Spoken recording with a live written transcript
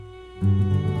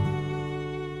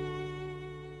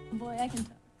I can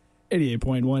tell.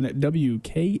 88.1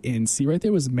 WKNC. Right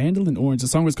there was Mandolin Orange. The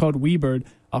song was called Wee Bird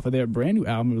off of their brand new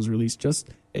album. It was released just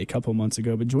a couple months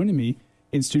ago. But joining me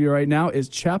in studio right now is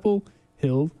Chapel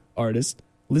Hill artist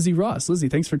Lizzie Ross. Lizzie,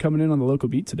 thanks for coming in on the Local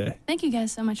Beat today. Thank you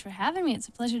guys so much for having me. It's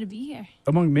a pleasure to be here.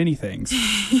 Among many things,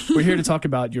 we're here to talk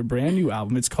about your brand new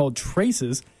album. It's called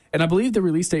Traces. And I believe the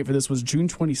release date for this was June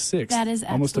 26th. That is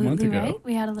almost a month absolutely ago. right.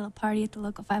 We had a little party at the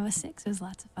local 506. It was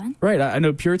lots of fun. Right. I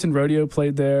know Puritan Rodeo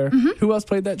played there. Mm-hmm. Who else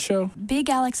played that show? Big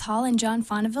Alex Hall and John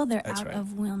Fonneville, they're That's out right.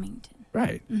 of Wilmington.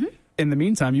 Right. Mm-hmm. In the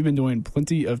meantime, you've been doing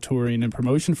plenty of touring and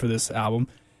promotion for this album.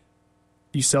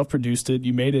 You self-produced it.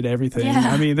 You made it everything. Yeah.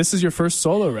 I mean, this is your first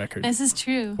solo record. This is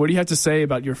true. What do you have to say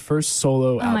about your first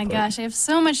solo output? Oh my gosh, I have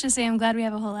so much to say. I'm glad we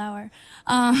have a whole hour.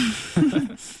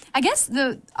 I guess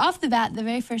off the bat, the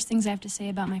very first things I have to say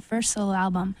about my first solo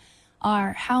album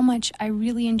are how much I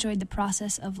really enjoyed the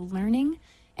process of learning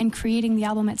and creating the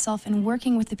album itself and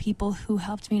working with the people who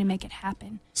helped me to make it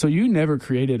happen. So you never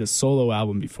created a solo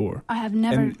album before? I have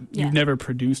never. And you've never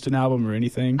produced an album or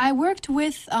anything? I worked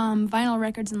with Vinyl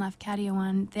Records and Lafcadio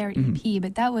on their Mm-hmm. EP,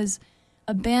 but that was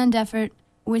a band effort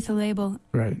with a label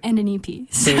Right. and an EP.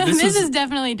 So this is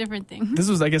definitely a different thing. This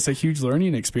was, I guess, a huge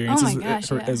learning experience Oh my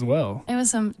gosh, yeah. as well. It was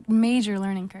some major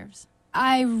learning curves.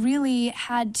 I really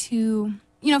had to,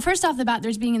 first off the bat,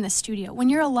 there's being in the studio. When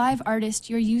you're a live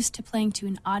artist, you're used to playing to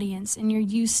an audience and you're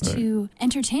used to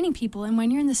entertaining people. And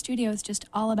when you're in the studio, it's just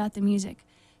all about the music.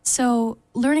 So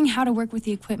learning how to work with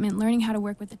the equipment, learning how to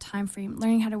work with the time frame,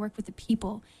 learning how to work with the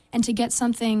people, and to get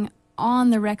something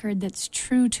on the record that's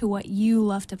true to what you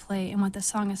love to play and what the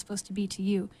song is supposed to be to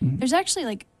you. Mm-hmm. There's actually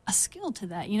like a skill to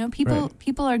that.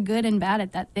 People are good and bad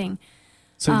at that thing.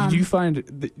 So do you find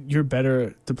that you're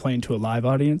better to playing to a live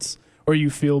audience, or you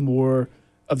feel more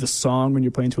of the song when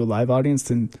you're playing to a live audience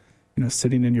than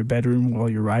sitting in your bedroom while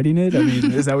you're writing it? I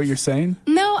mean, is that what you're saying?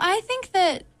 No, I think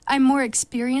that I'm more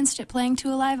experienced at playing to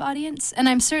a live audience, and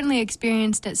I'm certainly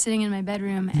experienced at sitting in my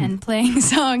bedroom and playing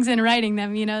songs and writing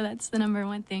them. That's the number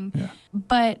one thing. Yeah.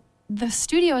 But the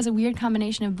studio is a weird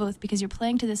combination of both because you're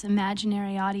playing to this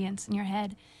imaginary audience in your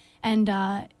head, and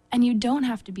you don't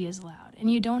have to be as loud, and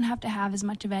you don't have to have as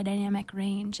much of a dynamic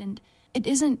range, and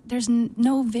there's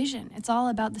no vision. It's all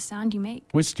about the sound you make.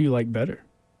 Which do you like better?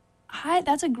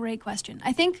 That's a great question.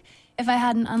 I think if I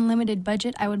had an unlimited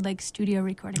budget, I would like studio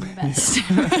recording the best.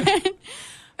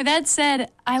 With that said,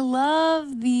 I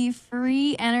love the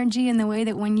free energy and the way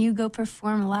that when you go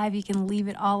perform live, you can leave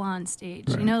it all on stage.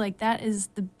 Right. That is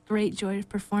the great joy of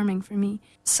performing for me.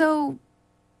 So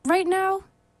right now,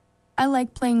 I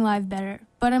like playing live better,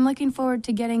 but I'm looking forward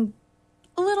to getting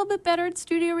a little bit better at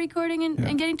studio recording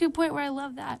and getting to a point where I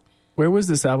love that. Where was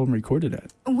this album recorded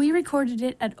at? We recorded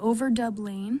it at Overdub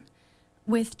Lane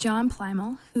with John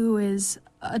Plymel, who is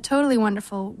a totally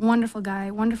wonderful, wonderful guy,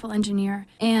 wonderful engineer.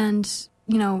 And,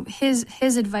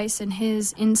 his advice and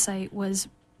his insight was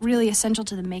really essential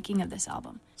to the making of this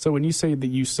album. So when you say that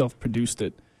you self-produced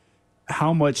it,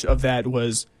 how much of that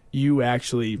was you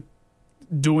actually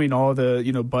doing all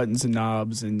the, buttons and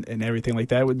knobs and everything like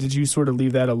that? Did you sort of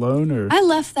leave that alone, or? I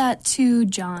left that to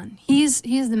John. He's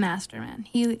the master man.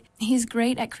 He's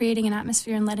great at creating an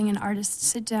atmosphere and letting an artist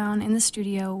sit down in the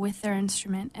studio with their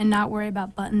instrument and not worry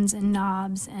about buttons and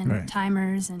knobs and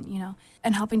timers and,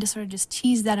 and helping to sort of just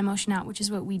tease that emotion out, which is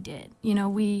what we did.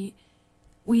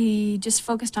 We just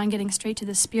focused on getting straight to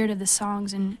the spirit of the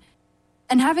songs and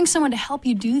having someone to help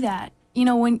you do that.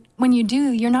 When you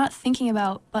do, you're not thinking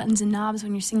about buttons and knobs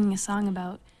when you're singing a song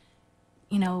about,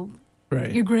 your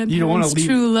grandparents'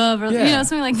 true love or,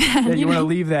 something like that. Yeah, you want to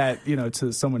leave that,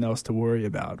 to someone else to worry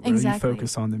about. Exactly. You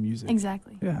focus on the music.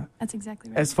 Exactly. Yeah. That's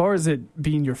exactly right. As far as it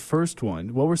being your first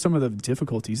one, what were some of the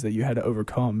difficulties that you had to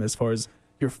overcome as far as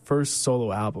your first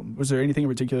solo album? Was there anything in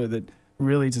particular that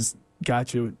really just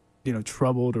got you,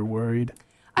 troubled or worried?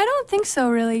 I don't think so,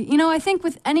 really. I think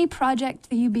with any project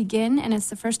that you begin, and it's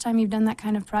the first time you've done that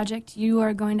kind of project, you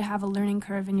are going to have a learning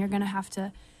curve, and you're going to have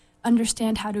to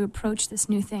understand how to approach this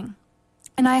new thing.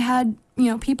 And I had,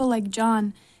 people like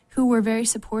John who were very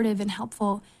supportive and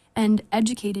helpful and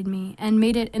educated me and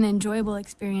made it an enjoyable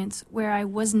experience where I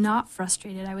was not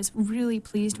frustrated. I was really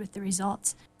pleased with the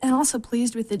results and also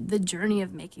pleased with the journey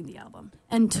of making the album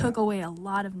and took away a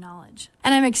lot of knowledge.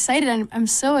 And I'm excited. I'm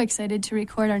so excited to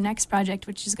record our next project,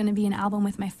 which is going to be an album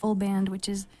with my full band, which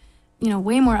is,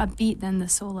 way more upbeat than the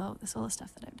solo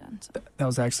stuff that I've done. So. That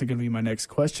was actually going to be my next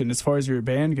question. As far as your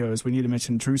band goes, we need to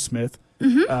mention Drew Smith,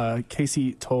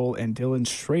 Casey Toll, and Dylan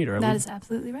Schrader. That is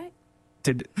absolutely right.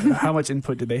 How much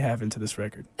input did they have into this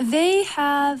record?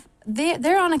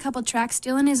 They're on a couple tracks.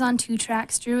 Dylan is on 2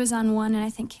 tracks. Drew is on 1, and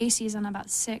I think Casey is on about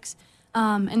 6.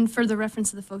 And for the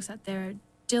reference of the folks out there,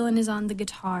 Dylan is on the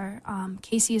guitar,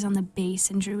 Casey is on the bass,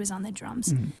 and Drew is on the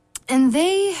drums. And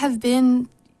they have been,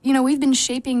 we've been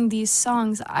shaping these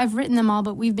songs. I've written them all,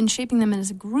 but we've been shaping them as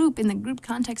a group, in the group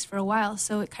context for a while,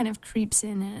 so it kind of creeps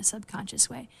in a subconscious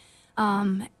way.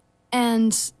 And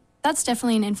that's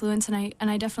definitely an influence, and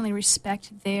I definitely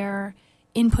respect their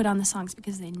input on the songs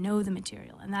because they know the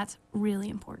material, and that's really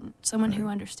important. Someone who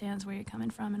understands where you're coming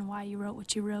from and why you wrote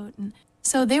what you wrote. And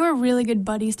so they were really good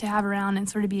buddies to have around and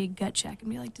sort of be a gut check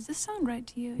and be like, does this sound right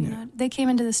to you? They came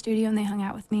into the studio and they hung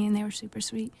out with me, and they were super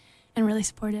sweet and really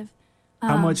supportive.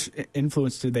 How much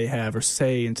influence did they have or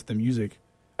say into the music?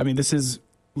 I mean, this is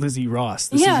Lizzie Ross.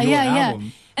 This is your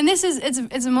album. And this is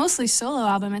it's a mostly solo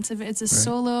album. It's a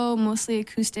solo, mostly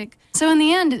acoustic. So in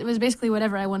the end, it was basically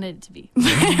whatever I wanted it to be.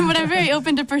 But I'm very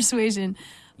open to persuasion.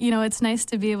 It's nice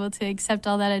to be able to accept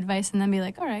all that advice and then be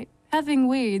like, all right, having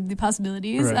weighed the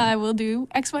possibilities, I will do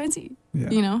X, Y, and Z.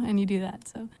 And you do that.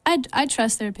 So I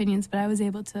trust their opinions, but I was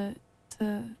able to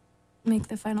make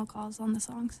the final calls on the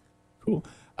songs. Cool.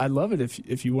 I'd love it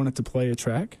if you wanted to play a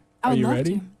track. Are you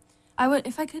ready? To. I would,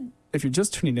 if I could. If you're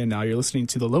just tuning in now, you're listening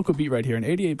to The Local Beat right here on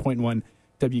 88.1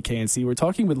 WKNC. We're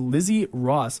talking with Lizzie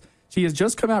Ross. She has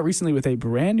just come out recently with a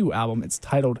brand new album. It's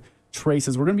titled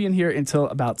Traces. We're going to be in here until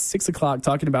about 6 o'clock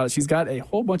talking about it. She's got a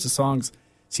whole bunch of songs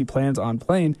she plans on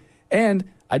playing. And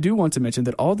I do want to mention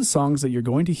that all the songs that you're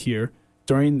going to hear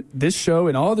during this show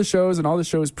and all the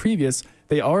shows previous,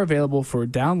 they are available for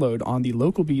download on the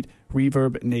Local Beat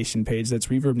Reverb Nation page. That's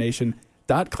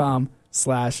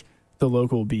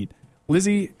reverbnation.com/thelocalbeat.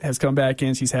 Lizzie has come back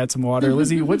in. She's had some water.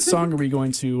 Lizzie, what song are we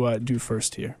going to do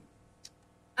first here?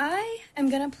 I am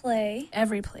going to play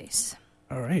Every Place.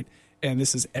 All right. And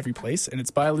this is Every Place, and it's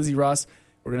by Lizzie Ross.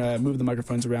 We're going to move the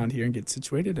microphones around here and get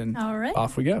situated, and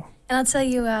off we go. And I'll tell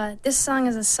you, this song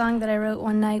is a song that I wrote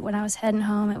one night when I was heading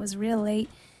home. It was real late,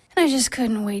 and I just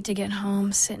couldn't wait to get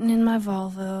home, sitting in my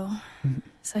Volvo.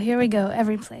 So here we go,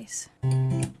 Every Place.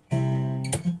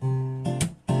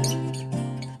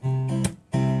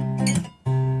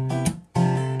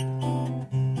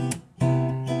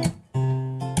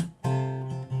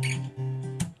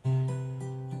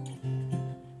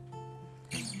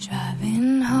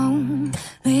 Driving home,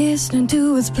 listening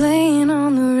to what's playing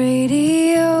on the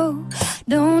radio.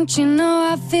 Don't you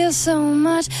know I feel so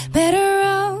much better,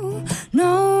 oh,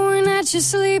 knowing that you're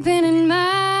sleeping in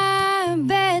my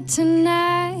bed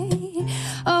tonight.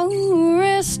 Oh,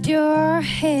 rest your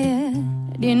head.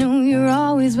 You know you're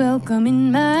always welcome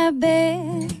in my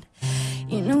bed.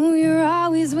 You know you're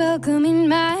always welcome in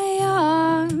my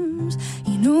arms.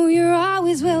 You know you're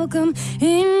always welcome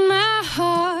in my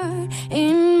heart,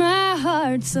 in my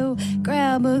heart. So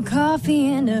grab a coffee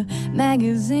and a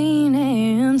magazine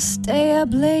and stay up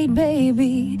late,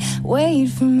 baby. Wait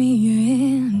for me,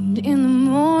 and in the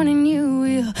morning you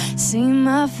will see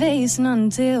my face, and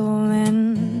until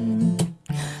then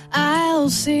I'll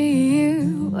see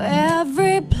you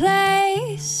every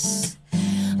place.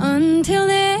 Until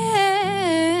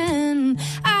then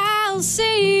I'll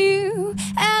see you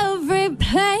every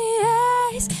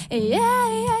place. Yeah, yeah,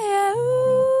 yeah.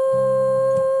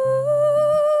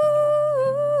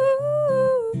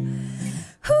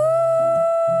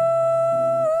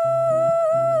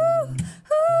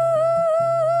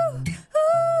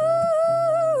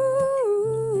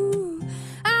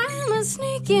 I'm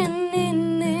sneaking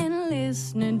in and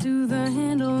listening to the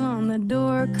handle on the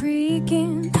door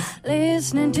creaking,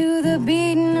 listening to the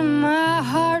beating of my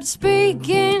heart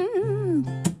speaking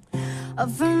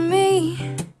for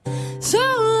me. So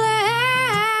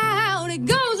loud it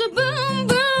goes a boom,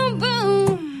 boom,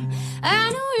 boom.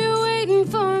 I know you're waiting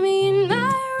for me in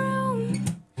my room.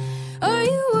 Oh,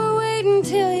 you were waiting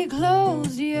till you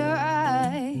closed your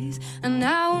eyes, and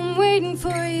now I'm waiting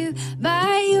for you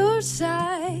by your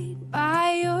side,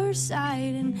 by your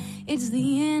side. And it's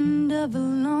the end of a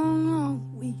long,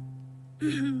 long week.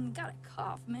 Got a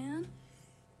cough, man.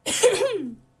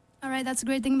 All right, that's a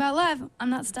great thing about life.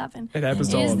 I'm not stopping. It happens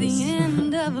to all of us. It's the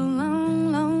end of a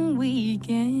long, long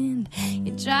weekend.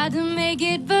 You tried to make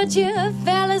it, but you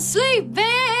fell asleep.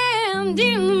 And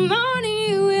in the morning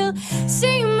you will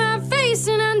see my face,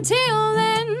 and until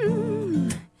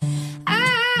then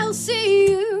I'll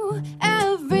see you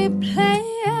every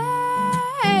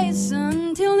place.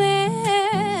 Until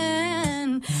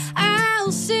then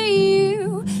I'll see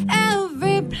you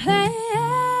every place.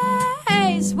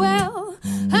 Well,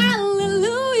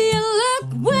 hallelujah,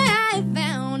 look what I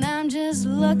found. I'm just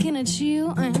looking at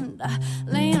you and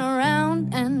laying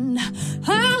around, and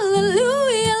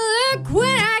hallelujah, look what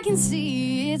I can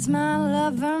see. It's my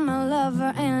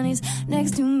lover, and he's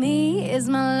next to me. It's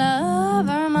my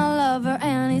lover,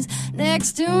 and he's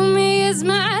Next to me is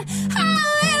my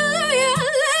hallelujah.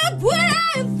 Look what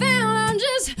I found. I'm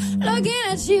just looking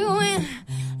at you and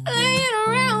laying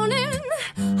around and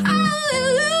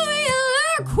hallelujah.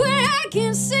 Look what I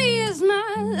can see is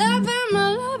my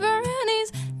lover, and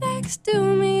he's next to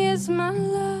me is my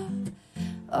love.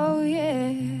 Oh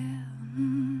yeah.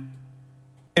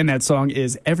 And that song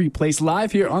is Every Place,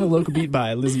 live here on the Local Beat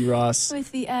by Lizzie Ross.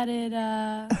 With the added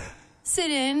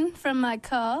sit-in from my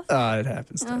cough. It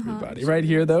happens to everybody. Right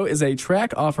here, though, is a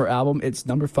track off her album. It's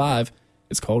number 5.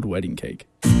 It's called Wedding Cake.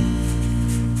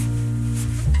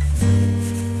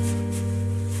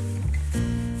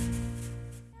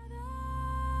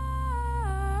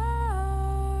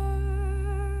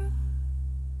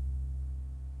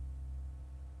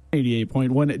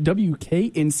 .1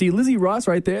 WKNC. Lizzie Ross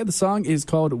right there. The song is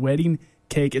called Wedding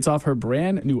Cake. It's off her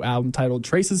brand new album titled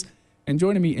Traces. And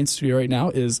joining me in studio right now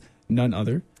is none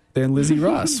other than Lizzie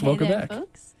Ross. Hey Welcome there, back.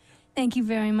 Folks. Thank you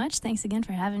very much. Thanks again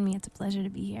for having me. It's a pleasure to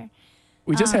be here.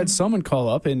 We just had someone call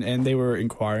up and they were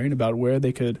inquiring about where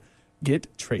they could get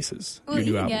Traces, Well, your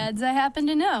new album. egads, I happen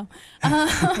to know.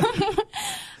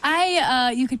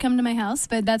 You could come to my house,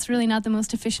 but that's really not the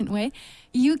most efficient way.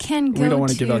 You can go We don't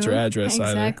want to give out your address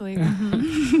exactly. either.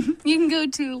 You can go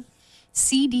to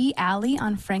CD Alley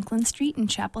on Franklin Street in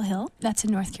Chapel Hill. That's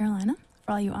in North Carolina,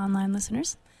 for all you online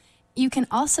listeners. You can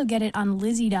also get it on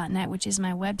Lizzie.net, which is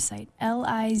my website,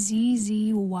 LIZZY.net.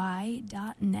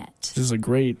 This is a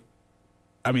great,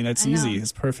 that's I know. easy.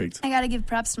 It's perfect. I got to give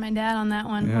props to my dad on that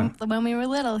one. Yeah. When we were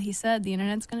little, he said the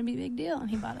internet's going to be a big deal, and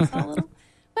he bought us all little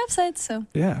websites. So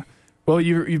Yeah. Well,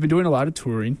 you've been doing a lot of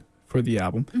touring for the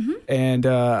album. And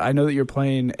I know that you're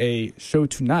playing a show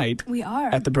tonight we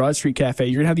are. at the Broad Street Cafe.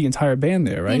 You're going to have the entire band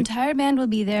there, The right? entire band will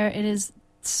be there. It is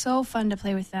so fun to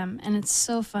play with them, and it's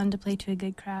so fun to play to a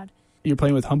good crowd. You're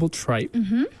playing with Humble Tripe.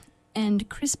 And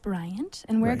Chris Bryant,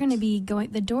 and we're Right. going to be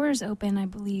going. The doors open, I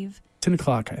believe, 10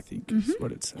 o'clock, I think, is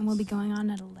what it says. and we'll be going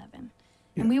on at 11.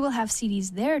 Yeah. And we will have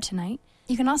CDs there tonight.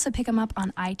 You can also pick them up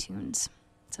on iTunes.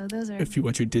 So those are If you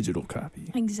want your digital copy.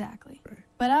 exactly. Right.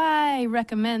 But I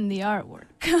recommend the artwork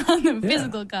on the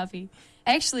physical copy.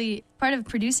 Actually, part of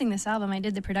producing this album, I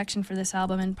did the production for this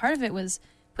album, and part of it was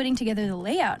putting together the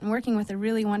layout and working with a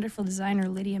really wonderful designer,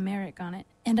 Lydia Merrick, on it.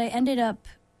 And I ended up,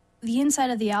 the inside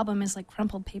of the album is like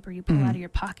crumpled paper you pull out of your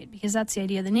pocket, because that's the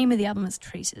idea. The name of the album is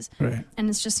Traces. Right. And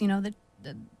it's just, the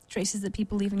traces that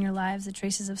people leave in your lives, the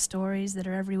traces of stories that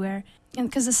are everywhere. And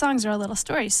because the songs are all little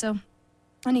stories. So,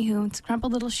 anywho, it's a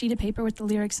crumpled little sheet of paper with the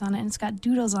lyrics on it, and it's got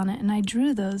doodles on it, and I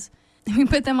drew those. And we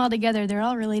put them all together. They're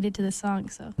all related to the song.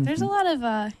 So there's a lot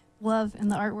of love in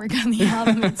the artwork on the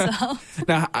album itself.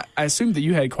 Now, I assume that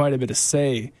you had quite a bit of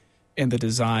say in the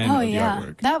design of the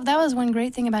artwork. That was one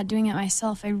great thing about doing it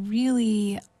myself. I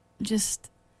really just,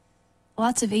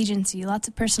 lots of agency, lots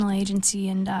of personal agency,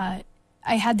 and I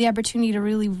had the opportunity to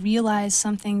really realize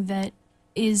something that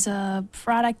is a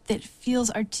product that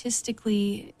feels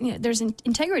artistically, there's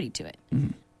integrity to it.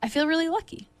 I feel really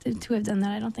lucky to have done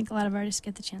that. I don't think a lot of artists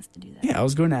get the chance to do that. Yeah, I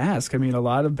was going to ask. A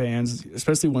lot of bands,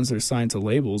 especially ones that are signed to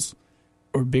labels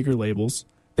or bigger labels,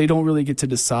 they don't really get to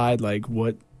decide like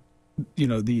what,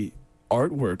 the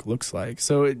artwork looks like.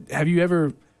 So have you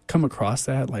ever come across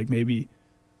that? Like maybe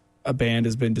a band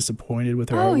has been disappointed with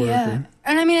their artwork? Yeah. Or?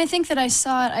 And I think that I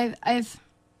saw it.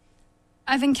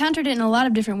 I've encountered it in a lot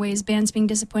of different ways, bands being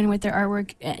disappointed with their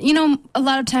artwork. A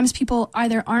lot of times people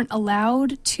either aren't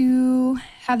allowed to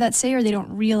have that say or they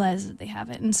don't realize that they have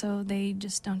it. And so they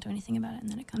just don't do anything about it. And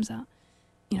then it comes out,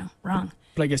 wrong.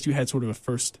 But I guess you had sort of a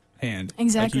first hand.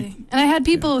 Exactly. Like and I had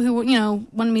people who,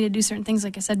 wanted me to do certain things,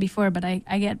 like I said before, but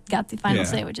I got the final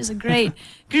say, which is a great,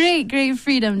 great, great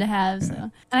freedom to have. So,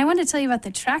 and I wanted to tell you about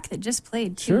the track that just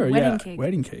played, too, Sure, Wedding Cake.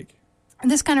 Wedding Cake. And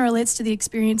this kind of relates to the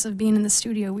experience of being in the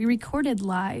studio. We recorded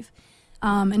live.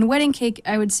 And Wedding Cake,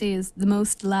 I would say, is the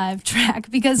most live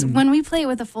track, because when we play it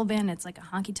with a full band, it's like a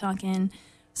honky-tonkin',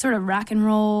 sort of rock and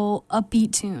roll,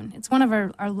 upbeat tune. It's one of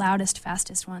our loudest,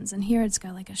 fastest ones. And here it's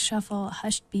got like a shuffle, a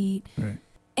hushed beat. Right.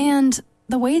 And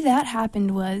the way that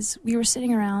happened was we were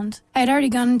sitting around. I had already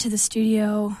gone into the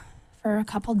studio for a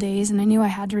couple days, and I knew I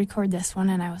had to record this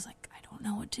one, and I was like,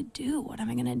 know what to do. What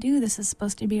am I going to do? This is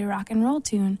supposed to be a rock and roll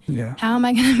tune. Yeah. How am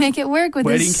I going to make it work with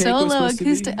Wedding this Cake was solo supposed to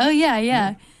acoustic? be? Oh,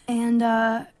 yeah.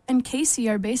 And Casey,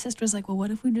 our bassist, was like, well, what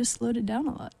if we just slowed it down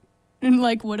a lot? And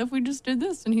like, what if we just did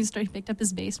this? And he picked up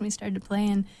his bass and we started to play,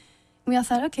 and we all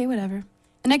thought, okay, whatever.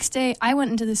 The next day, I went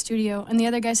into the studio, and the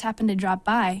other guys happened to drop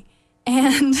by.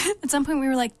 And at some point, we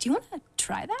were like, do you want to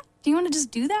try that? Do you want to just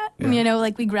do that? Yeah.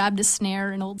 And, we grabbed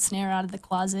an old snare out of the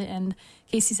closet, and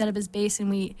Casey set up his bass, and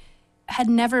we had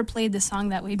never played the song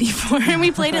that way before. And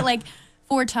we played it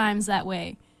 4 times that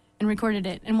way. and recorded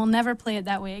it, and we'll never play it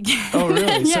that way again. Oh,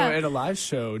 really? Yeah. So at a live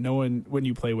show, when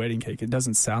you play Wedding Cake, it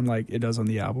doesn't sound like it does on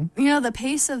the album? You know, the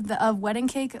pace of Wedding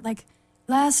Cake, like,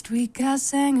 last week I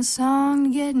sang a song to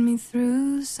get me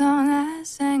through, the song I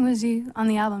sang was you, on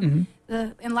the album.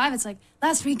 Mm-hmm. In live, it's like,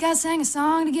 last week I sang a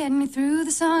song to get me through,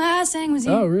 the song I sang was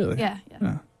you. Oh, really? Yeah.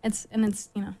 Oh. It's,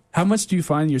 you know. How much do you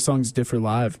find your songs differ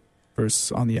live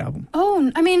versus on the album?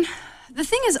 Oh, I mean, the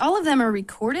thing is, all of them are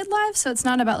recorded live, so it's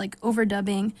not about like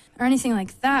overdubbing or anything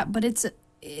like that. But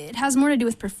it has more to do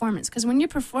with performance, because when you're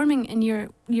performing and you're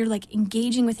like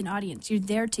engaging with an audience, you're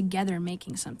there together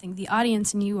making something. The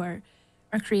audience and you are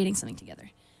creating something together,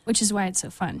 which is why it's so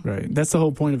fun. Right. That's the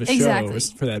whole point of a show,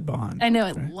 is for that bond. I know,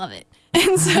 I right? love it.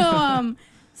 And so,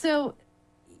 so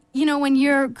you know, when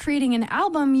you're creating an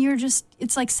album,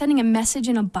 it's like sending a message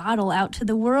in a bottle out to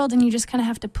the world, and you just kind of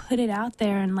have to put it out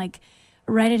there and like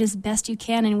write it as best you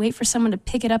can and wait for someone to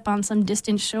pick it up on some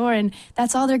distant shore, and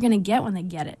that's all they're going to get when they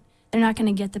get it. They're not going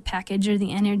to get the package or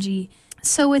the energy.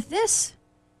 So with this,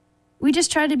 we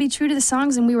just tried to be true to the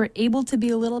songs, and we were able to be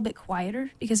a little bit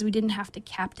quieter because we didn't have to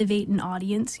captivate an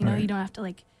audience. You know, right. You don't have to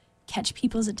like catch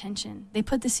people's attention. They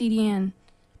put the CD in,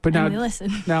 but and they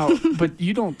listen. But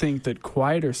you don't think that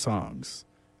quieter songs,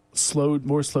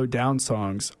 more slowed down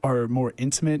songs, are more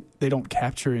intimate? They don't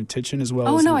capture attention as well?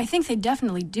 Oh, as no, I think they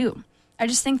definitely do. I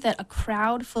just think that a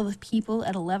crowd full of people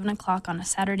at 11 o'clock on a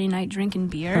Saturday night drinking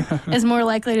beer is more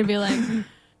likely to be like,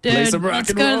 dude,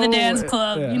 let's go to the dance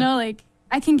club. Yeah. You know, like,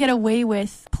 I can get away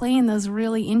with playing those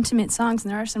really intimate songs,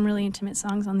 and there are some really intimate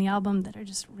songs on the album that are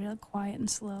just real quiet and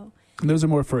slow. And those are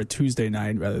more for a Tuesday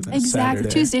night rather than Exactly. Saturday.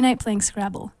 Tuesday night playing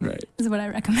Scrabble right. is what I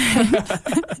recommend.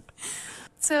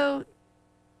 So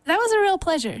that was a real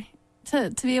pleasure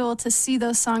to be able to see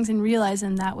those songs and realize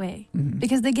them that way,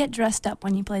 because they get dressed up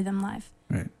when you play them live.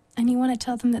 Right. And you want to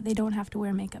tell them that they don't have to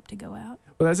wear makeup to go out.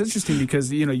 Well, that's interesting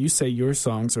because, you know, you say your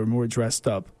songs are more dressed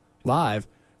up live,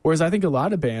 whereas I think a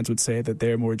lot of bands would say that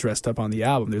they're more dressed up on the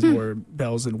album. There's more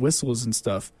bells and whistles and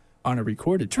stuff on a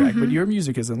recorded track, but your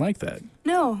music isn't like that.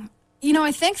 No. You know,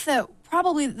 I think that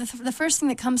probably the first thing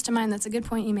that comes to mind, that's a good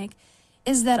point you make,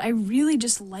 is that I really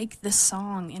just like the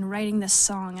song and writing this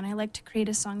song, and I like to create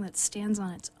a song that stands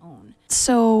on its own.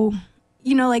 So,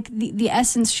 you know, like the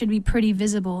essence should be pretty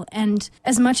visible, and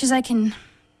as much as I can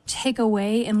take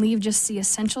away and leave just the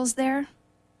essentials there,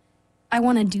 I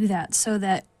want to do that so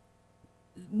that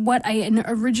what I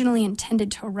originally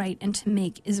intended to write and to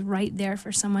make is right there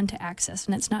for someone to access,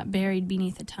 and it's not buried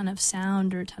beneath a ton of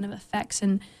sound or a ton of effects,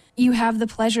 and you have the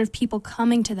pleasure of people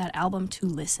coming to that album to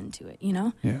listen to it, you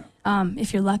know? Yeah.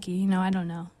 If you're lucky, you know, I don't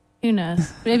know. Who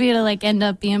knows? Maybe it'll like end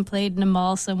up being played in a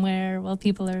mall somewhere while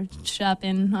people are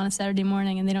shopping on a Saturday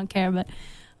morning and they don't care. But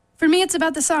for me, it's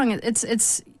about the song.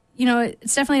 It's you know,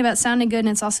 it's definitely about sounding good, and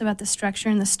it's also about the structure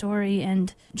and the story,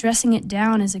 and dressing it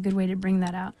down is a good way to bring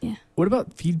that out. Yeah. What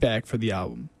about feedback for the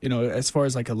album? You know, as far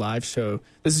as like a live show,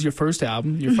 this is your first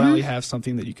album. You finally have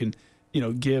something that you can, you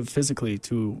know, give physically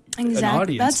to an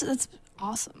audience. That's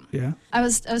awesome. Yeah. I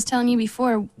was telling you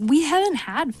before, we haven't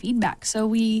had feedback. So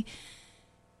we'll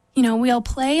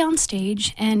play on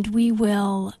stage and we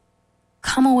will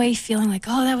come away feeling like,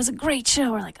 oh, that was a great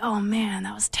show. Or like, oh man,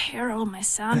 that was terrible. My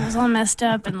sound was all messed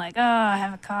up, and like, oh, I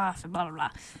have a cough and blah, blah,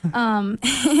 blah.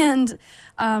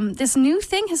 This new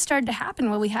thing has started to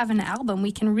happen where we have an album.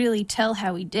 We can really tell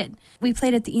how we did. We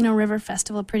played at the Eno River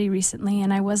Festival pretty recently,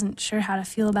 and I wasn't sure how to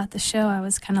feel about the show. I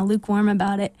was kind of lukewarm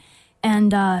about it.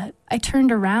 And I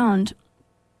turned around,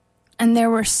 and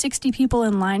there were 60 people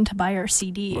in line to buy our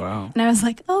CD. Wow. And I was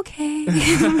like, okay,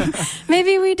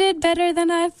 maybe we did better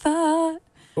than I thought.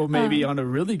 Well, maybe on a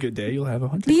really good day, you'll have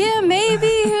 100 Yeah, people.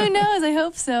 maybe. Who knows? I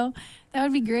hope so. That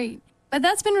would be great. But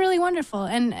that's been really wonderful.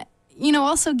 And, you know,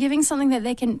 also giving something that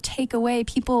they can take away.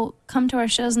 People come to our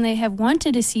shows and they have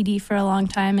wanted a CD for a long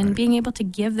time, and being able to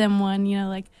give them one, you know,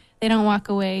 like, they don't walk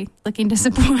away looking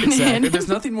disappointed. Exactly. There's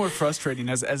nothing more frustrating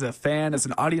as a fan, as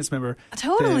an audience member.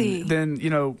 Totally. Than you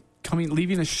know,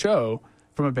 leaving a show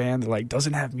from a band that like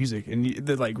doesn't have music and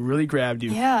that like really grabbed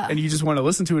you. Yeah. And you just want to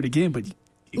listen to it again, but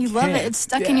you love it. can't. It's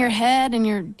stuck in your head, and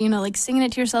you're, you know, like singing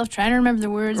it to yourself, trying to remember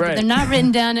the words, but Right. they're not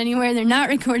written down anywhere. They're not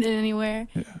recorded anywhere.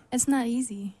 Yeah. It's not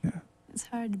easy. Yeah. It's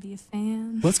hard to be a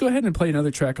fan. Let's go ahead and play another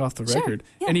track off the Sure. record.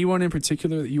 Yeah. Anyone in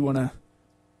particular that you want to?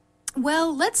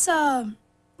 Well, let's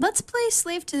play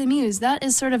Slave to the Muse. That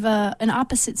is sort of an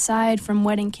opposite side from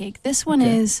Wedding Cake. This one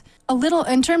is a little,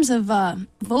 in terms of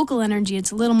vocal energy,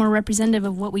 it's a little more representative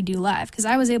of what we do live, because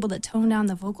I was able to tone down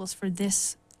the vocals for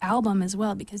this album as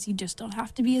well, because you just don't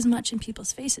have to be as much in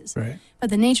people's faces. Right. But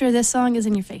the nature of this song is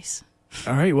in your face.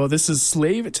 All right. Well, this is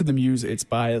Slave to the Muse. It's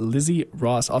by Lizzie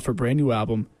Ross off her brand new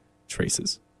album,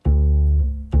 Traces.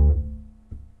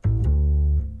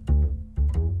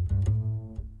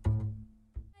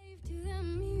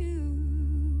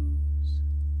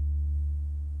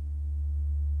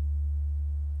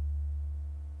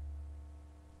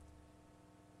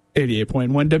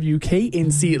 88.1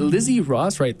 WKNC. Lizzie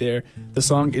Ross right there. The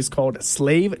song is called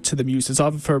Slave to the Muse. It's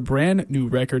off of her brand new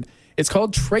record. It's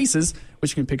called Traces,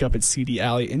 which you can pick up at CD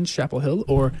Alley in Chapel Hill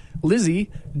or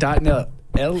Lizzie.net.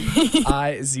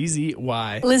 Lizzy.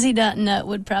 Lizzie.net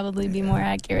would probably be more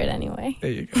accurate anyway.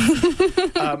 There you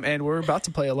go. And we're about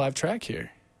to play a live track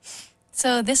here.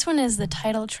 So this one is the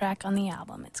title track on the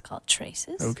album. It's called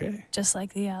Traces. Okay. Just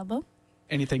like the album.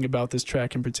 Anything about this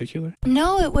track in particular?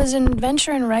 No, it was an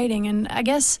adventure in writing. And I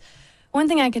guess one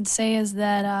thing I could say is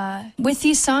that with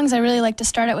these songs, I really like to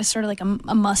start out with sort of like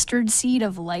a mustard seed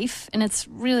of life. And it's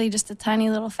really just a tiny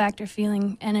little fact or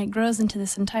feeling. And it grows into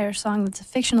this entire song that's a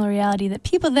fictional reality that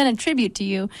people then attribute to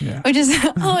you, which is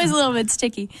always a little bit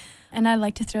sticky. And I'd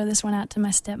like to throw this one out to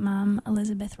my stepmom,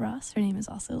 Elizabeth Ross. Her name is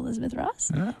also Elizabeth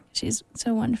Ross. She's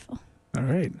so wonderful. All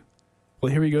right.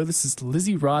 Well, here we go. This is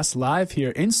Lizzie Ross live here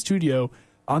in studio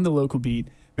on the local beat.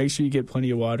 Make sure you get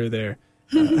plenty of water there.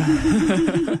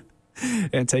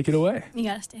 And take it away. You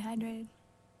got to stay hydrated.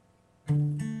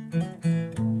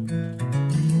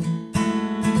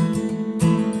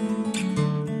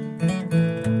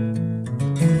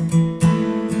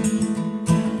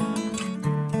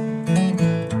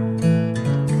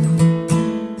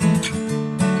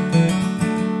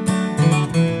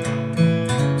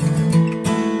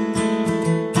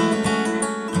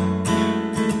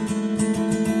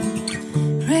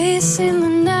 Racing the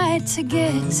night to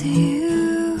get to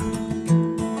you.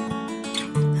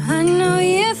 I know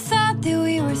you thought that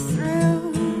we were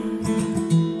through,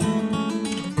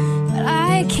 but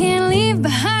I can't leave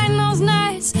behind those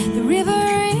nights, the river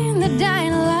and the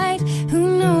dying light.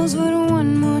 Who knows what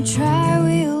one more try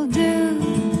will do?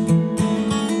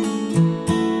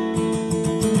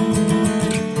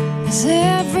 'Cause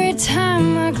every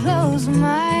time I close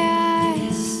my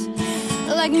eyes,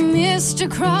 like mist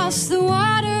across the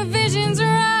water, visions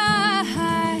rise.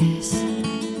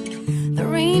 The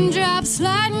raindrops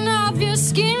sliding off your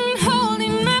skin,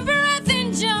 holding my breath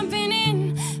and jumping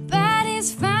in.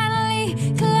 Body's finally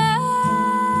colliding.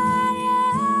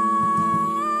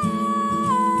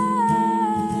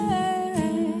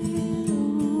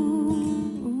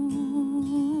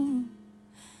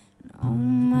 Oh,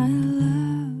 my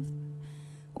love,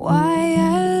 why I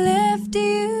left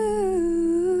you.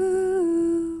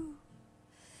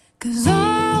 'Cause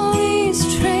all these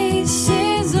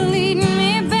traces lead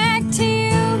me back to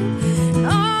you. And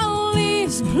all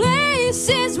these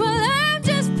places, well, I'm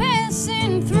just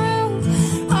passing through.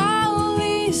 All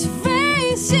these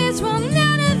faces, well,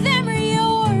 none of them are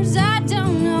yours. I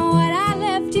don't know what I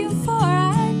left you for.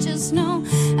 I just know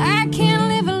I can't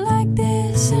live like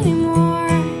this anymore.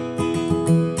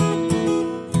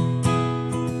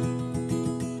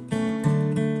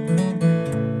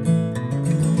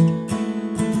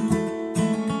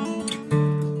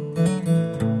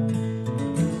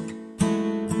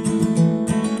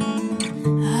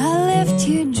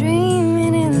 You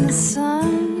dreaming in the sun,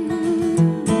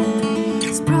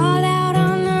 sprawled out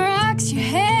on the rocks, your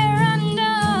hair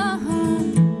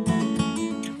undone.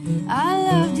 I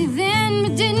loved you then,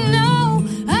 but didn't know.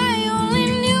 I only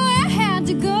knew I had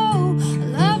to go. A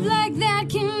love like that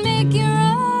can make you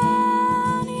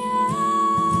run, yeah.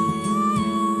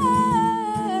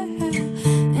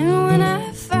 And when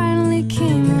I finally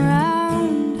came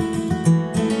around,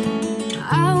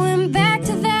 I went back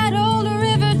to that old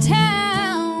river town.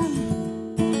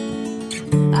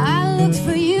 I looked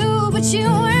for you, but you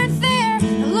weren't there.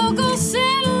 The local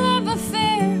said love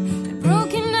affair had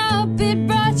broken up, it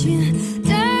brought you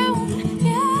down.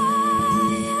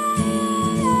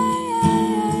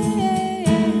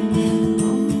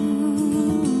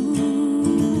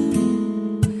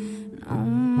 Oh,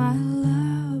 my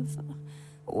love,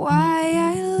 why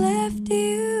I left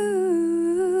you.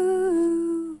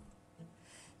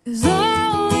 'Cause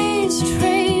all these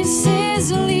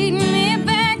traces lead me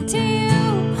back to you.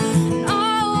 And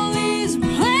all these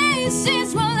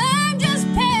places, well, I'm just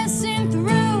passing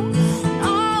through. And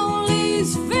all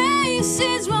these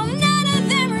faces, well, none of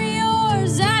them are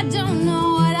yours. I don't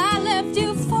know what I left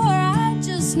you for. I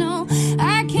just know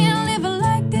I can't live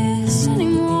like this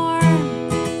anymore.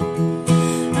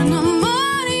 And I'm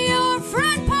on your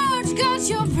front porch, got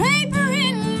your paper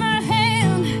in my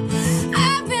hand.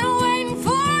 I've been waiting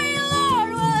for you, Lord.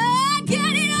 Well, I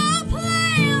got it all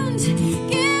planned.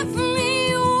 Give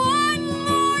me one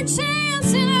more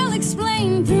chance and I'll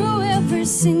explain through every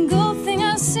single thing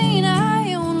I've seen.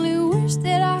 I only wish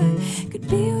that I could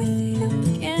be with you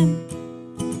again.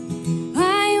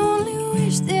 I only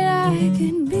wish that I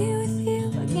could be with you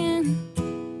again.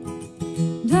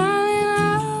 Darling,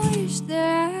 I wish that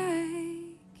I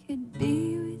could be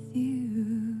with you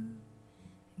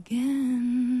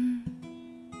again.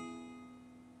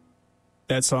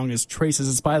 That song is Traces.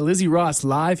 It's by Lizzie Ross,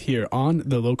 live here on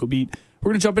The Local Beat. We're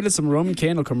going to jump into some Roman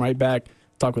Candle, come right back,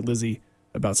 talk with Lizzie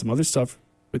about some other stuff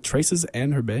with Traces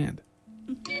and her band.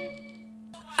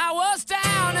 I was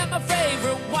down at my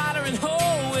favorite watering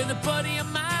hole with a buddy of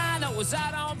mine. I was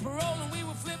out on parole and we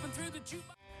were flipping through the jukebox.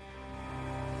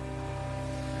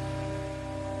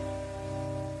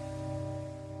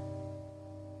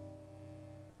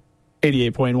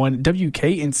 .1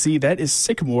 WKNC, that is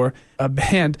Sycamore, a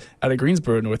band out of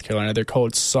Greensboro, North Carolina. They're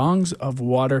called Songs of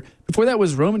Water. Before that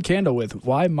was Roman Candle with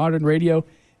Why Modern Radio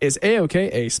is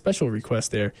A-OK, a special request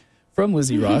there from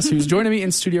Lizzie Ross, who's joining me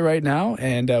in studio right now.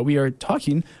 And we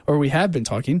have been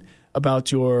talking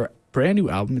about your brand new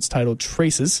album. It's titled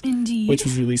Traces, Indeed. Which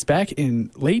was released back in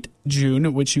late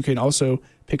June, which you can also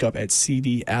pick up at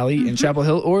CD Alley in Chapel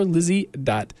Hill or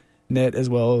Lizzie.net as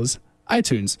well as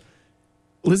iTunes.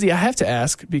 Lizzie, I have to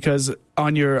ask, because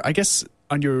on your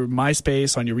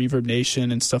MySpace, on your Reverb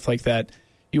Nation and stuff like that,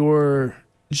 your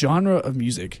genre of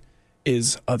music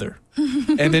is other.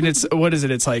 And then it's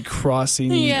like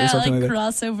crossing or something like that.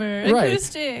 Crossover,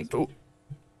 acoustic.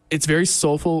 It's very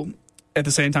soulful. At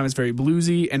the same time, it's very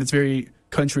bluesy and it's very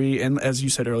country and, as you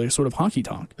said earlier, sort of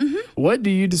honky-tonk. What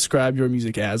do you describe your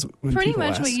music as when Pretty people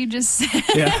much ask? what you just said.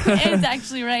 Yeah. It's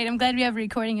actually right. I'm glad we have a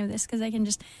recording of this because I can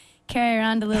just carry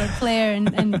around a little player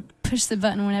and push the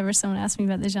button whenever someone asks me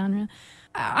about the genre.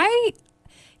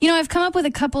 I've come up with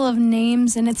a couple of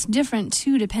names, and it's different,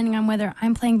 too, depending on whether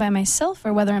I'm playing by myself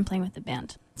or whether I'm playing with the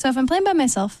band. So if I'm playing by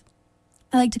myself,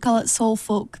 I like to call it soul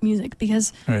folk music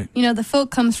because, Right. The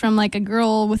folk comes from, like, a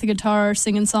girl with a guitar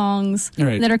singing songs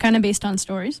Right. that are kind of based on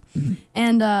stories.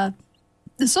 And the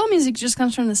soul music just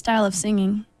comes from the style of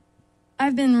singing.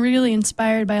 I've been really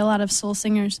inspired by a lot of soul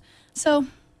singers. So,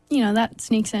 that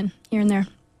sneaks in here and there.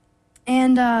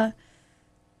 And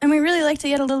we really like to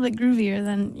get a little bit groovier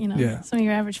than, some of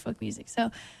your average folk music.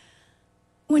 So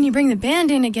when you bring the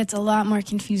band in, it gets a lot more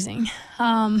confusing.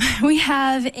 We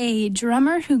have a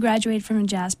drummer who graduated from a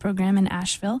jazz program in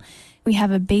Asheville. We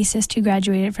have a bassist who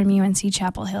graduated from UNC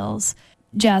Chapel Hill's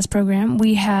jazz program.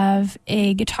 We have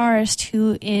a guitarist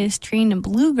who is trained in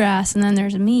bluegrass, and then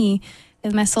there's me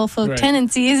with my soul folk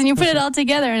tendencies, and you put it all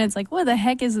together, and it's like, what the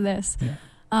heck is this? Yeah.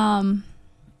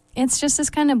 It's just this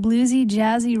kind of bluesy,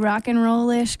 jazzy, rock and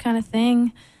roll-ish kind of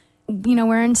thing.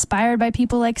 We're inspired by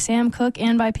people like Sam Cooke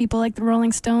and by people like the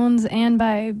Rolling Stones and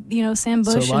by, Sam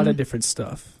Bush. So a lot of different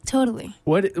stuff. Totally.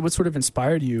 What sort of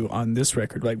inspired you on this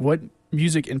record? Like, what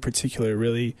music in particular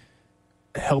really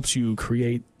helps you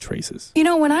create Traces? There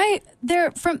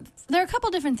are a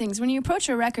couple different things. When you approach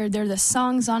a record, there are the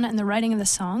songs on it and the writing of the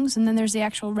songs, and then there's the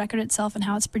actual record itself and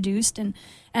how it's produced, and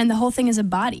the whole thing is a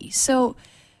body. So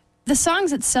the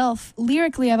songs itself,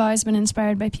 lyrically, I've always been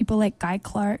inspired by people like Guy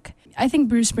Clark. I think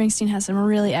Bruce Springsteen has some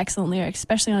really excellent lyrics,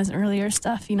 especially on his earlier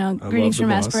stuff. Greetings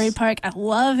from Asbury Park. I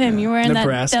love him. You're wearing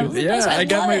Nebraska. that. Yeah, I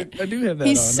do have that.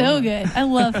 He's on. so good. I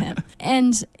love him.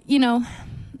 And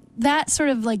that sort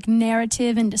of like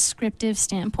narrative and descriptive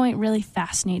standpoint really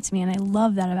fascinates me, and I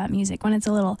love that about music when it's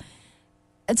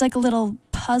like a little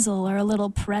puzzle or a little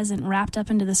present wrapped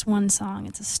up into this one song.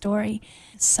 It's a story.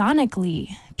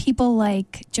 Sonically, people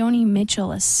like Joni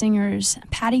Mitchell as singers.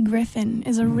 Patty Griffin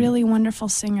is a really wonderful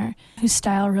singer whose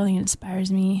style really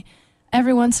inspires me.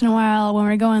 Every once in a while, when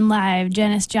we're going live,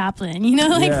 Janis Joplin,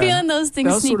 feeling those things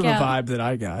that was sneak sort of out. a vibe that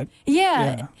I got.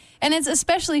 Yeah. And it's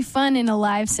especially fun in a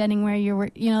live setting where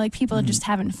you're, people are just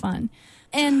having fun.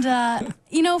 And,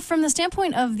 from the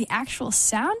standpoint of the actual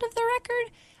sound of the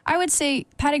record, I would say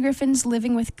Patty Griffin's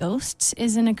Living with Ghosts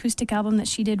is an acoustic album that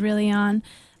she did really on.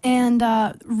 And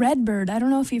Redbird, I don't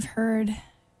know if you've heard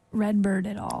Redbird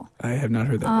at all. I have not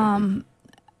heard that record.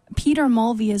 Peter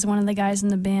Mulvey is one of the guys in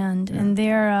the band, and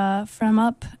they're from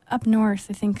up north,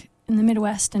 I think, in the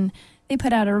Midwest, and they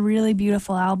put out a really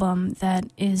beautiful album that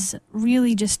is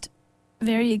really just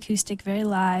very acoustic, very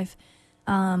live,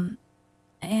 and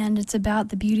it's about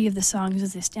the beauty of the songs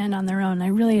as they stand on their own. I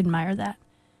really admire that.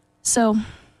 So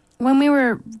when we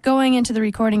were going into the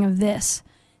recording of this,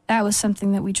 that was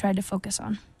something that we tried to focus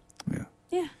on.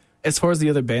 Yeah. As far as the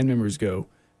other band members go,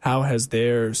 how has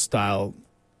their style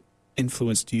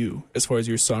influenced you as far as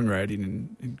your songwriting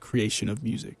and creation of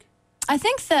music? I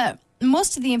think that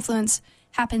most of the influence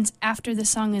happens after the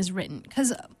song is written,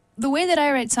 because the way that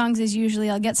I write songs is usually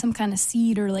I'll get some kind of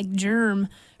seed or like germ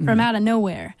from out of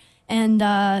nowhere, and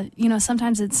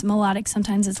sometimes it's melodic,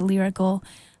 sometimes it's lyrical,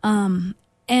 and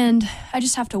I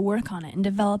just have to work on it and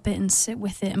develop it and sit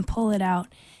with it and pull it out,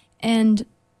 and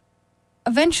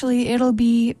eventually it'll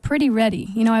be pretty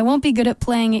ready. I won't be good at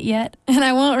playing it yet, and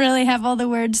I won't really have all the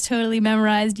words totally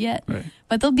memorized yet, Right.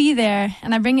 but they'll be there,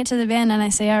 and I bring it to the band and I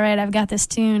say, all right, I've got this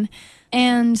tune.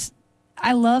 And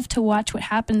I love to watch what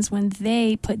happens when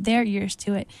they put their ears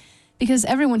to it, because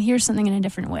everyone hears something in a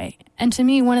different way. And to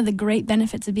me, one of the great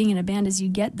benefits of being in a band is you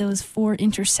get those 4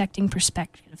 intersecting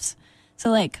perspectives. So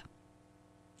like,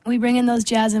 we bring in those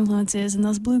jazz influences and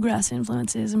those bluegrass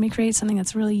influences, and we create something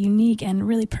that's really unique and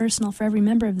really personal for every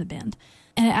member of the band.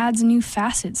 And it adds new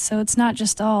facets, so it's not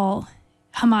just all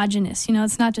homogenous,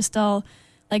 it's not just all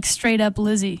like straight up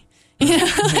Lizzie.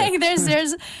 Like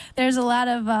there's a lot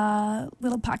of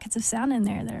little pockets of sound in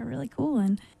there that are really cool,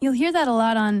 and you'll hear that a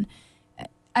lot on.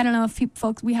 I don't know if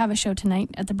folks, we have a show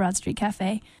tonight at the Broad Street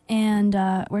Cafe, and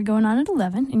we're going on at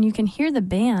 11, and you can hear the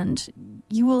band.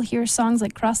 You will hear songs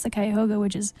like Cross the Cuyahoga,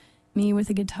 which is me with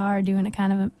a guitar doing a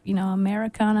kind of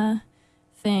Americana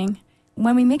thing.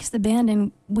 When we mix the band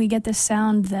in, we get this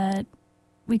sound that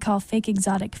we call fake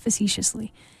exotic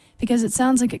facetiously, because it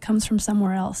sounds like it comes from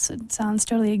somewhere else. It sounds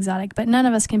totally exotic, but none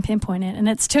of us can pinpoint it, and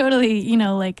it's totally,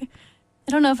 like...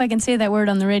 I don't know if I can say that word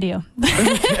on the radio.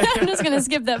 I'm just going to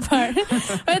skip that part.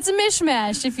 But it's a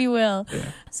mishmash, if you will.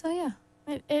 Yeah. So, yeah,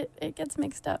 it gets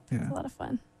mixed up. Yeah. It's a lot of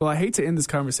fun. Well, I hate to end this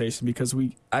conversation because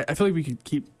I feel like we could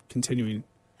keep continuing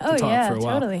to talk for a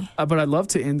while. Totally. But I'd love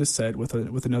to end the set with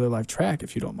another live track,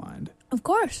 if you don't mind. Of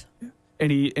course. Yeah.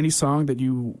 Any song that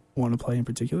you want to play in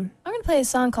particular? I'm going to play a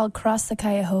song called Cross the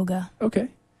Cuyahoga. Okay.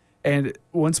 And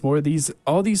once more,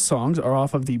 all these songs are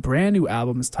off of the brand new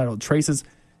album. It's titled Traces.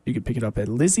 You can pick it up at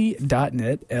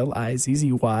Lizzy.net,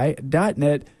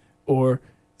 Lizzy.net, or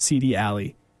CD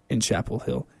Alley in Chapel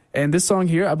Hill. And this song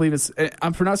here, I believe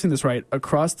I'm pronouncing this right,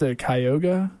 Across the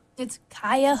Cuyahoga? It's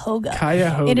Cuyahoga.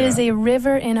 Cuyahoga. It is a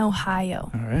river in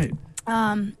Ohio. All right.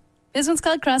 This one's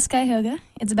called Cross Cuyahoga.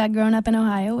 It's about growing up in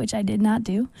Ohio, which I did not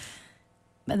do.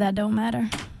 But that don't matter.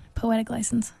 Poetic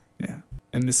license. Yeah.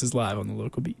 And this is live on the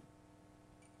Local Beat.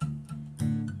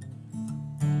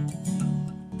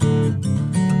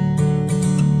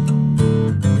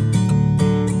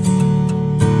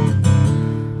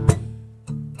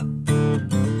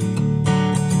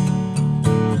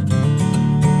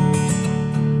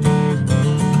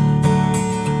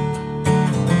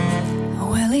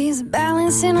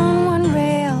 Balancing on one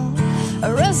rail,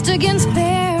 a rust against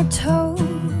bare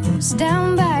toes,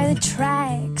 down by the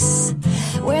tracks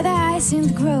where the ice seemed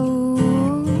to grow.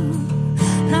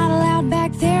 Not allowed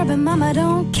back there, but Mama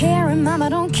don't care, and Mama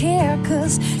don't care,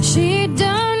 'cause she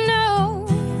don't know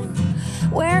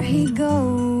where he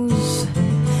goes,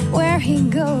 where he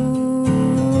goes.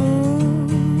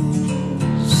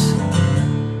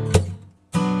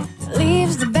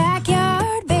 Leaves the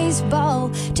backyard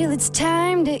baseball till it's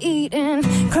time to eat, and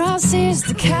crosses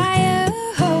the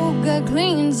Cuyahoga,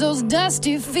 cleans those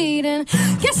dusty feet, and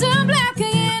gets I'm black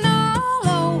again all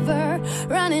over,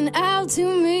 running out to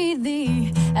meet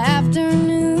the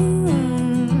afternoon,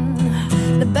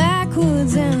 the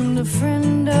backwoods and a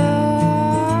friend or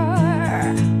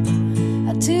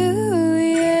two,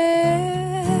 yeah.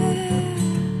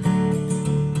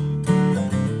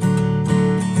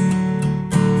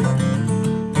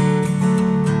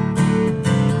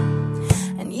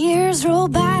 And years roll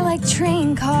by like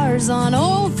train cars on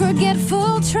old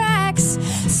forgetful tracks.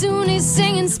 Soon he's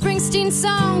singing Springsteen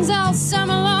songs all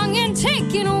summer long and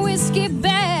taking a whiskey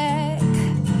back,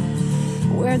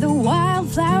 where the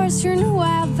wildflowers turn to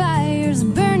wildfires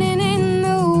burning in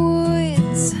the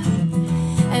woods,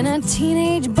 and a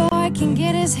teenage boy can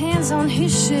get his hands on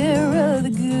his share of the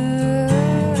goods.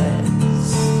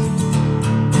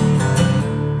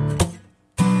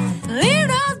 Leave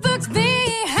those books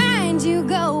behind you,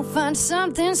 go find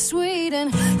something sweet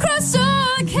and cross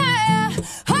all the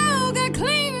Cuyahoga,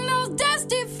 clean those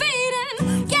dusty feet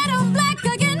and get them black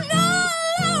again all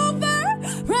over,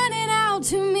 running out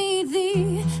to meet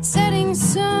the setting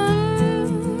sun.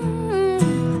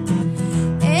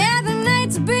 Yeah, the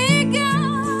night's begun.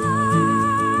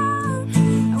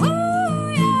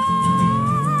 Ooh, yeah.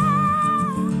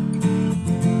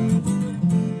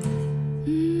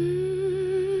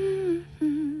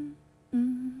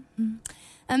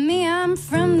 And me, I'm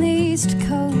from the East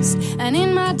Coast, and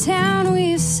in my town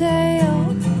we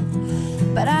sail.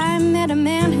 But I met a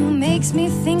man who makes me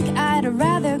think I'd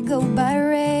rather go by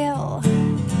rail.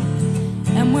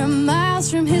 And we're miles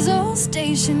from his old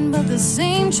station, but the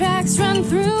same tracks run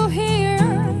through here.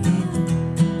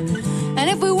 And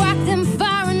if we walk them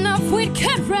far enough, we'd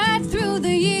cut right through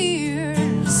the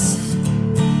years.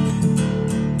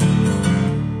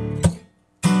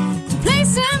 To play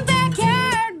some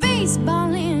backyard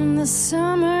baseball in the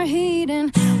summer heat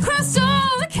and cross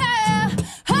all the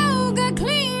Cuyahoga,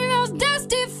 clean those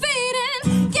dusty feet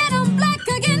and get them black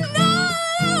again all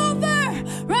over,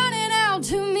 running out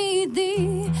to meet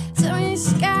the sunny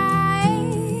sky.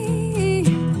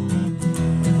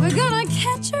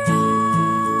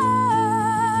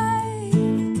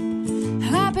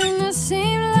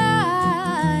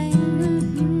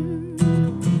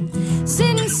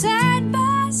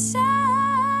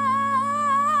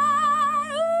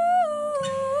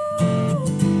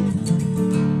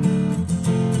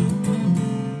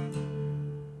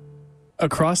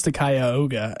 Across the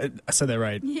Cuyahoga. I said that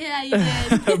right. Yeah, you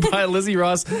did. By Lizzie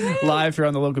Ross, live here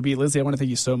on the Local Beat. Lizzie, I want to thank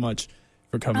you so much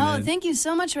for coming in. Thank you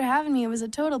so much for having me. It was a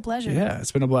total pleasure. Yeah,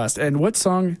 it's been a blast. And what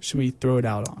song should we throw it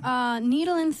out on?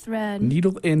 Needle and Thread.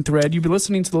 Needle and Thread. You've been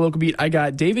listening to the Local Beat. I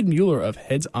got David Mueller of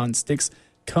Heads on Sticks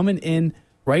coming in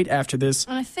right after this.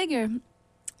 And I figure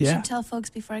I should tell folks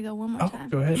before I go one more time.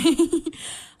 Go ahead.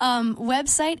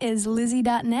 Website is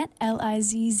lizzy.net,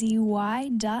 LIZZY.net.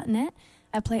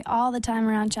 I play all the time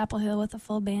around Chapel Hill with a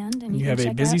full band. And you can have a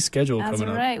check busy out, schedule coming up.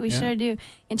 That's right, we sure do. You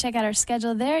can check out our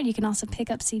schedule there. You can also pick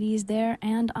up CDs there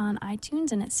and on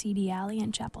iTunes and at CD Alley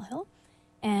in Chapel Hill.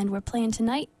 And we're playing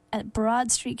tonight at Broad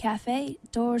Street Cafe.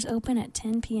 Doors open at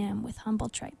 10 p.m. with Humble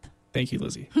Tripe. Thank you,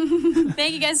 Lizzie.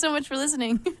 Thank you guys so much for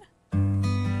listening.